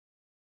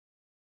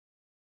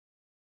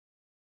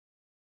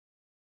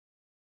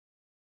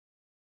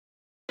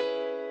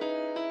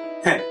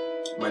Hey,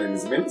 my name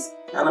is Emilis,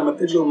 and I'm a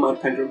digital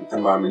map painter,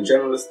 environment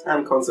generalist,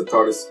 and concept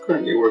artist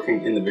currently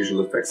working in the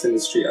visual effects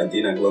industry at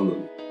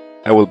London.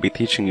 I will be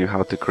teaching you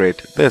how to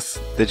create this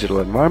digital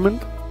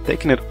environment,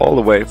 taking it all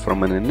the way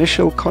from an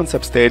initial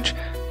concept stage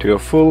to a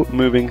full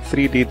moving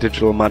 3D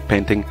digital matte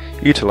painting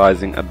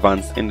utilizing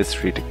advanced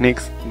industry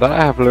techniques that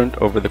I have learned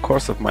over the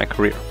course of my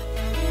career.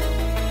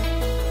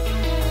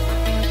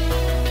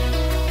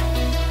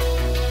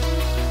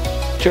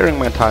 During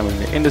my time in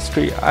the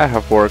industry, I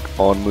have worked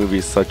on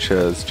movies such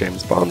as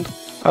James Bond,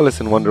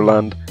 Alice in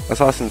Wonderland,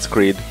 Assassin's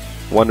Creed,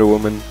 Wonder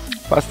Woman,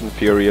 Fast and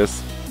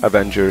Furious,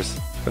 Avengers,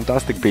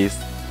 Fantastic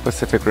Beasts,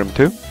 Pacific Rim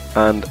 2,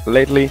 and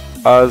lately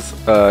as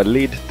a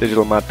lead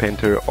digital matte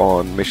painter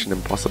on Mission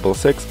Impossible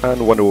 6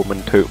 and Wonder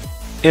Woman 2.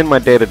 In my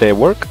day-to-day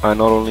work, I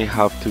not only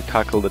have to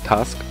tackle the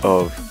task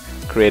of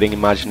creating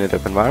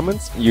imaginative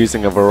environments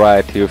using a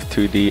variety of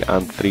 2D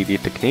and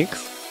 3D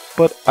techniques,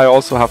 but I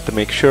also have to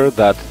make sure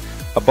that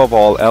above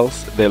all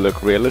else, they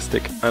look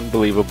realistic and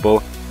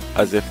believable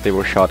as if they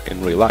were shot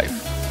in real life.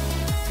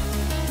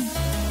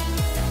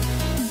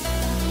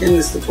 In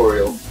this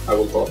tutorial, I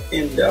will talk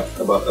in depth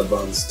about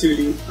advanced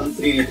 2D and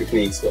 3D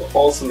techniques while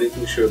also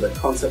making sure that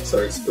concepts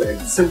are explained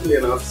simply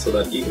enough so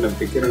that even a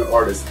beginner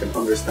artist can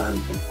understand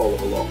and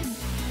follow along.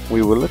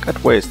 We will look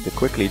at ways to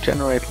quickly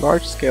generate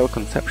large-scale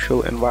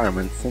conceptual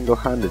environments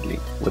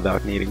single-handedly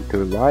without needing to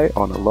rely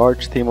on a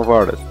large team of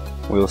artists.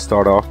 We will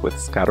start off with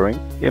scattering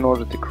in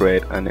order to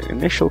create an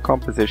initial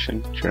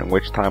composition, during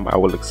which time I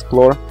will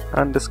explore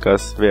and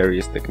discuss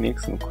various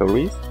techniques in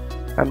Clarice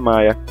and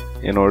Maya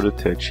in order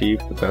to achieve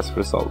the best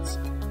results.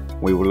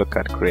 We will look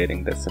at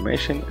creating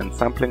decimation and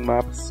sampling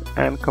maps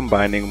and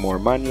combining more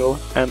manual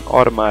and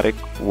automatic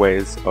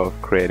ways of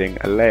creating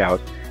a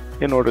layout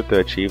in order to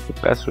achieve the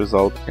best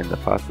result in the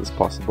fastest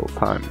possible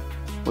time.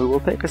 We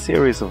will take a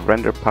series of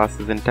render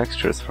passes and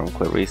textures from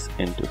Clarice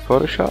into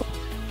Photoshop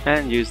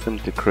and use them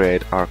to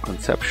create our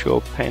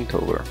conceptual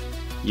paint-over.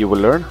 You will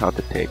learn how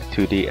to take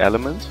 2D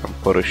elements from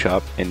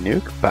Photoshop and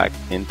Nuke back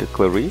into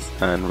Clarice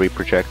and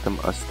reproject them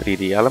as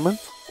 3D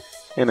elements.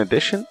 In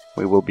addition,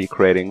 we will be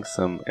creating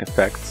some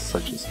effects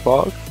such as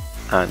fog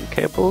and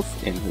cables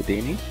in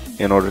Houdini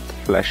in order to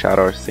flesh out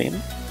our scene,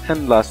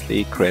 and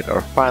lastly create our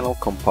final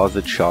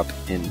composite shot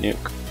in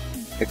Nuke.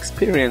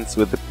 Experience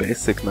with the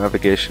basic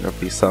navigation of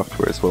these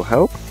softwares will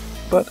help,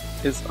 but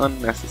is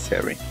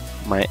unnecessary.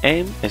 My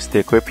aim is to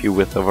equip you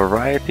with a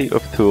variety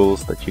of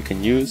tools that you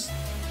can use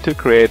to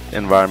create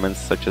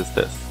environments such as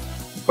this.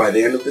 By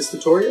the end of this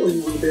tutorial,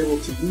 you will be able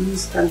to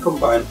use and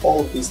combine all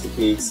of these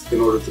techniques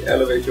in order to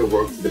elevate your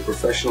work to the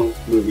professional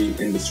movie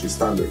industry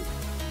standard.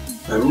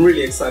 I'm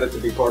really excited to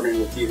be partnering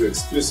with Tutor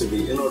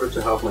exclusively in order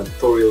to help my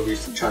tutorial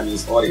reach the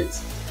Chinese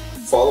audience.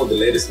 Follow the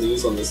latest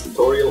news on this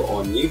tutorial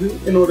on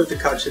Nuke in order to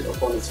catch it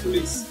upon its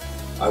release.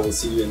 I will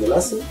see you in the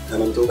lesson,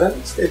 and until then,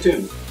 stay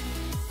tuned.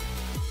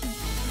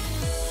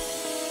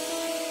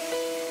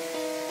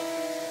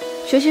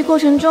 学习过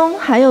程中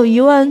还有疑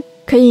问，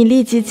可以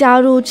立即加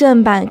入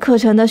正版课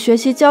程的学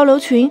习交流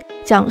群，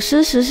讲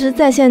师实时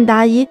在线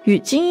答疑，与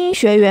精英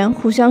学员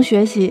互相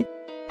学习。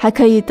还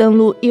可以登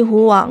录一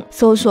狐网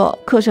搜索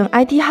课程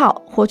ID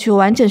号，获取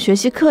完整学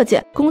习课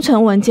件、工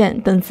程文件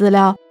等资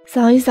料。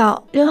扫一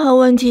扫，任何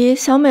问题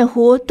小美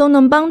狐都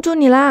能帮助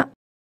你啦。